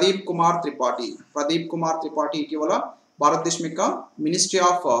 Pradeep Kumar Tripathi ఇటీవల భారతదేశం యొక్క మినిస్ట్రీ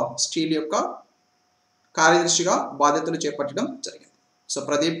ఆఫ్ స్టీల్ యొక్క కార్యదర్శిగా బాధ్యతలు చేపట్టడం జరిగింది. So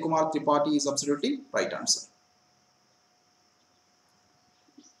Pradeep Kumar Tripathi is absolutely right answer.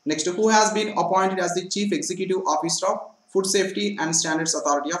 Next, who has been appointed as the Chief Executive Officer of Food Safety and Standards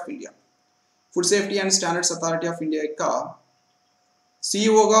Authority of India? Food Safety and Standards Authority of India యొక్క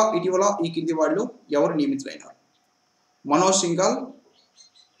సిఇఓగా ఇటీవల ఈ కింది వాళ్ళు ఎవరు నియమితులైనారు? Manoj Singhal,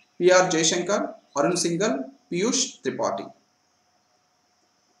 PR Jayashankar, Arun Singhal, Piyush Tripathi.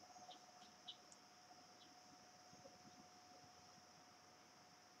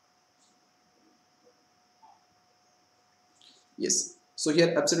 Yes. So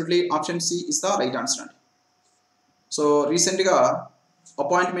here absolutely option C is the right answer. So recently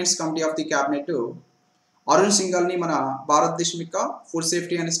appointments committee of the cabinet Arun సింఘాల్ని మన భారతదేశం యొక్క food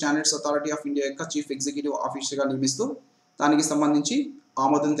safety and standards authority of India యొక్క చీఫ్ ఎగ్జిక్యూటివ్ ఆఫీసర్గా నియమిస్తూ దానికి సంబంధించి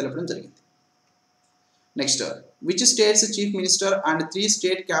ఆమోదం తెలపడం జరిగింది. Next, which states chief minister and 3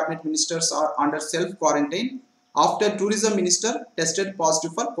 state cabinet ministers are under self quarantine after tourism minister tested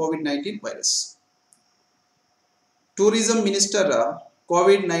positive for COVID-19 virus? Tourism minister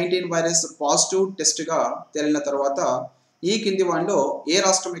COVID-19 virus positive టెస్ట్గా తేలిన తర్వాత ఈ కింది వాటిలో ఏ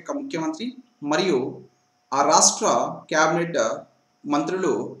రాష్ట్రం యొక్క ముఖ్యమంత్రి మరియు ఆ రాష్ట్ర క్యాబినెట్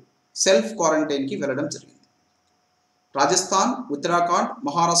మంత్రులు సెల్ఫ్ క్వారంటైన్కి వెళ్ళడం జరిగింది? Rajasthan, Uttarakhand,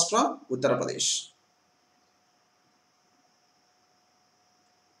 Maharashtra, Uttar Pradesh.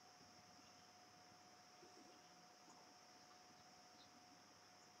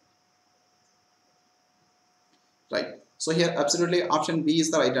 Right. So here absolutely option B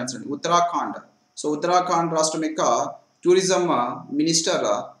is the right answer. Uttarakhand. So Uttarakhand రాష్ట్రం యొక్క టూరిజం మినిస్టర్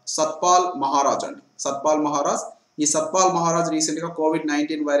సత్పాల్ మహారాజ్ అండి. ఈ సత్పాల్ మహారాజ్ రీసెంట్గా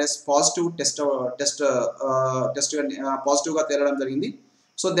COVID-19 వైరస్ పాజిటివ్గా తేలడం జరిగింది.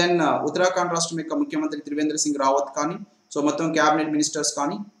 సో దెన్ ఉత్తరాఖండ్ రాష్ట్రం యొక్క ముఖ్యమంత్రి త్రివేంద్ర సింగ్ రావత్ కానీ, సో మొత్తం క్యాబినెట్ మినిస్టర్స్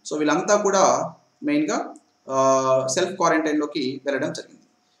కానీ, సో వీళ్ళంతా కూడా మెయిన్గా సెల్ఫ్ క్వారంటైన్లోకి వెళ్ళడం జరిగింది.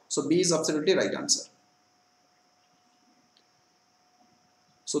 So B is absolutely right answer.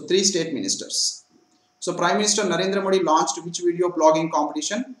 So 3 state ministers. So Prime Minister Narendra Modi launched which video blogging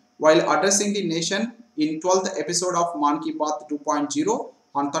competition while addressing the nation in 12th episode of Man Ki Baat 2.0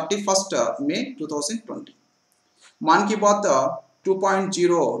 on 31st May 2020. Man Ki Baat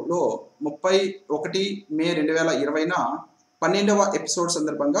 2.0లో 31 May 2020న 12వ episode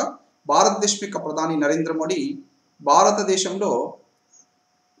సందర్భంగా భారతదేశం యొక్క ప్రధాని నరేంద్ర మోడీ భారతదేశంలో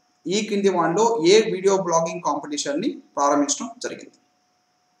ఈ కింది వాటిలో ఏ video blogging కాంపిటీషన్ని ప్రారంభించడం జరిగింది?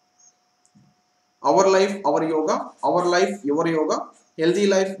 Our life our yoga, our life your yoga, healthy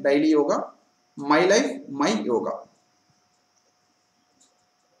life daily yoga, my life my yoga.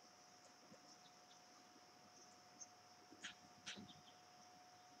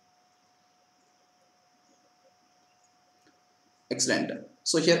 Excellent.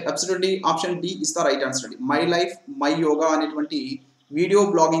 So here absolutely option D is the right answer. My life, my yoga అనేటువంటి వీడియో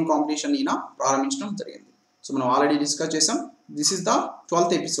బ్లాగింగ్ కాంపిటీషన్ ఈయన ప్రారంభించడం జరిగింది. So మనం already discuss చేసాం. This is the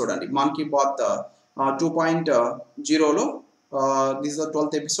 12th episode అండి. Mann Ki Baat 2.0లో this is the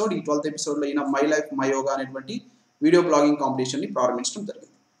 12th episode. ఈ 12th ఎపిసోడ్లో ఈయన మై లైఫ్ మై యోగా అనేటువంటి వీడియో బ్లాగింగ్ కాంపిటీషన్ని ప్రారంభించడం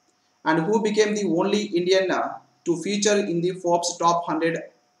జరిగింది. And who became the only Indian to feature in the Forbes top 100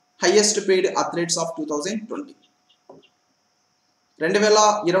 highest paid athletes of 2020.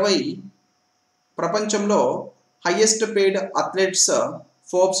 2020 ప్రపంచంలో highest paid athletes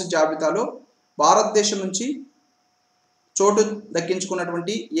Forbes జాబితాలో భారతదేశం నుంచి చోటు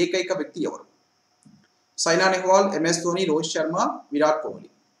దక్కించుకున్నటువంటి ఏకైక వ్యక్తి ఎవరు? Saina Nehwal, MS Dhoni, Rohit Sharma, Virat Kohli.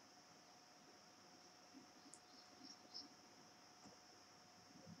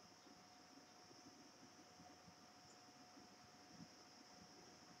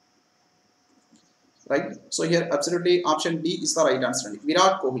 Right, so here absolutely option D is the right answer.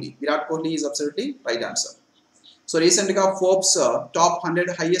 Virat Kohli is absolutely right answer. So recently Forbes top 100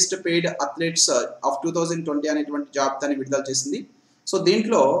 highest paid athletes of 2020 అనేటువంటి జాబితాని విడుదల చేసింది. సో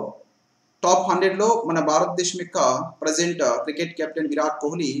దీంట్లో టాప్ 100 లో మన భారతదేశం యొక్క present cricket captain Virat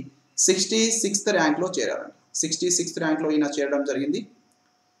Kohli 66th rank లో చేరారు. 66th ర్యాంక్ లో ఈయన చేరడం జరిగింది.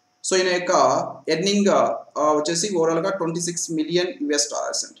 సో ఈయన యొక్క ఎర్నింగ్ వచ్చేసి ఓవరాల్ గా $26 million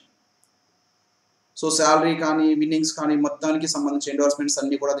అండి. సో శాలరీ కానీ విన్నింగ్స్ కానీ మొత్తానికి సంబంధించి ఎండోర్స్మెంట్స్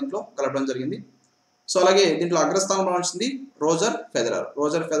అన్ని కూడా దీంట్లో కలపడం జరిగింది. సో అలాగే దీంట్లో అగ్రస్థానంలో వచ్చింది రోజర్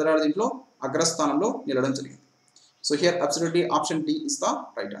ఫెదరర్ దీంట్లో అగ్రస్థానంలో నిలవడం జరిగింది. So here absolutely option D is the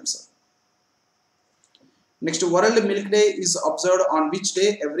right answer. Next, world milk day is observed on which day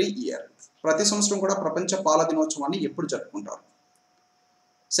every year. ప్రతి సంవత్సరం కూడా ప్రపంచ పాల దినోత్సవాన్ని ఎప్పుడు జరుపుకుంటారు?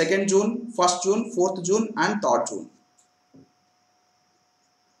 2nd June, 1st June, 4th June and 3rd June.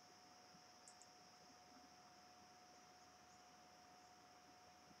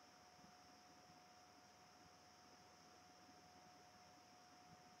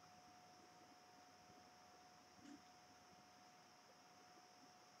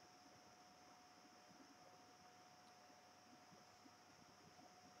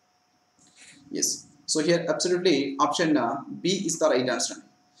 Yes, so here absolutely option B is the right answer.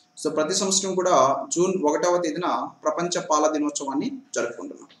 So ప్రతి సంవత్సరం కూడా జూన్ 1వ తేదీన ప్రపంచ పాల దినోత్సవాన్ని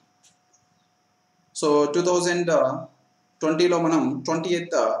జరుపుకుంటున్నాం. సో 2020లో మనం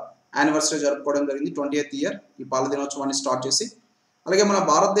 20th యానివర్సరీ జరుపుకోవడం జరిగింది. 20th ఇయర్ ఈ పాల దినోత్సవాన్ని స్టార్ట్ చేసి, అలాగే మన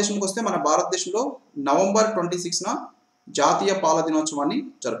భారతదేశంకి వస్తే మన భారతదేశంలో November 26న జాతీయ పాల దినోత్సవాన్ని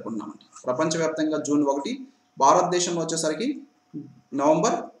జరుపుకుంటున్నాం. ప్రపంచవ్యాప్తంగా జూన్ 1, భారతదేశంలో వచ్చేసరికి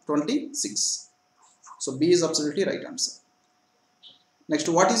November 26. So B is absolutely right answer. Next,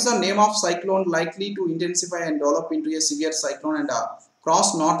 what is the name of cyclone likely to intensify and develop into a severe cyclone and cross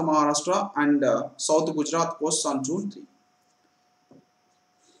North Maharashtra and South Gujarat coasts on June 3?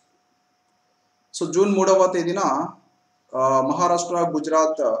 So June 3వ తేదీన మహారాష్ట్ర,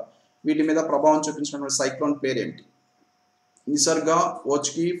 గుజరాత్ వీటి మీద ప్రభావం చూపించినటువంటి cyclone పేరు ఏమిటి? నిసర్గ,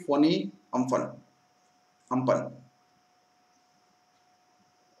 ఓచ్కి, Fani, Amphan.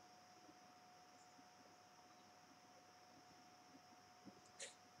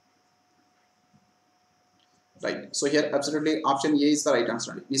 Right, so here absolutely option A is the right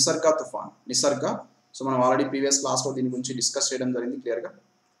answer అండి. నిసర్గ. So మనం ఆల్రెడీ ప్రీవియస్ క్లాస్లో దీని గురించి డిస్కస్ చేయడం జరిగింది క్లియర్గా.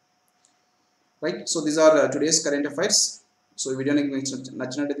 Right, so these are today's current affairs. So ఈ వీడియోని మీకు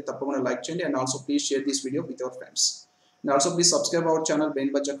నచ్చినట్లయితే తప్పకుండా లైక్ చేయండి, and also please share this video with your friends, and also please subscribe our channel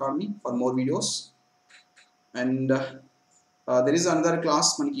BrainBuzz Academy for more videos. And there is another class.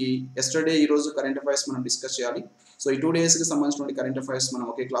 మనకి yesterday ఈరోజు current affairs మనం discuss చేయాలి. సో ఈ 2 daysకి సంబంధించినటువంటి current affairs మనం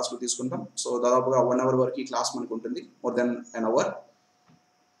ఒకే క్లాస్లో తీసుకుంటాం. So దాదాపుగా 1 hour వరకు ఈ క్లాస్ మనకు ఉంటుంది, more than an hour.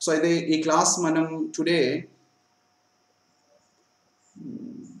 So అయితే ఈ క్లాస్ మనం టుడే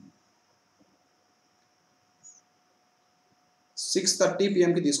 6:30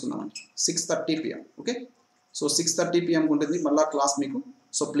 PM తీసుకుందామండి. 6:30 PM. ఓకే, సో 6:30 PM ఉంటుంది మళ్ళీ క్లాస్ మీకు.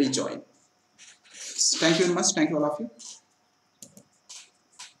 So please join. Thank you very much. Thank you all of you.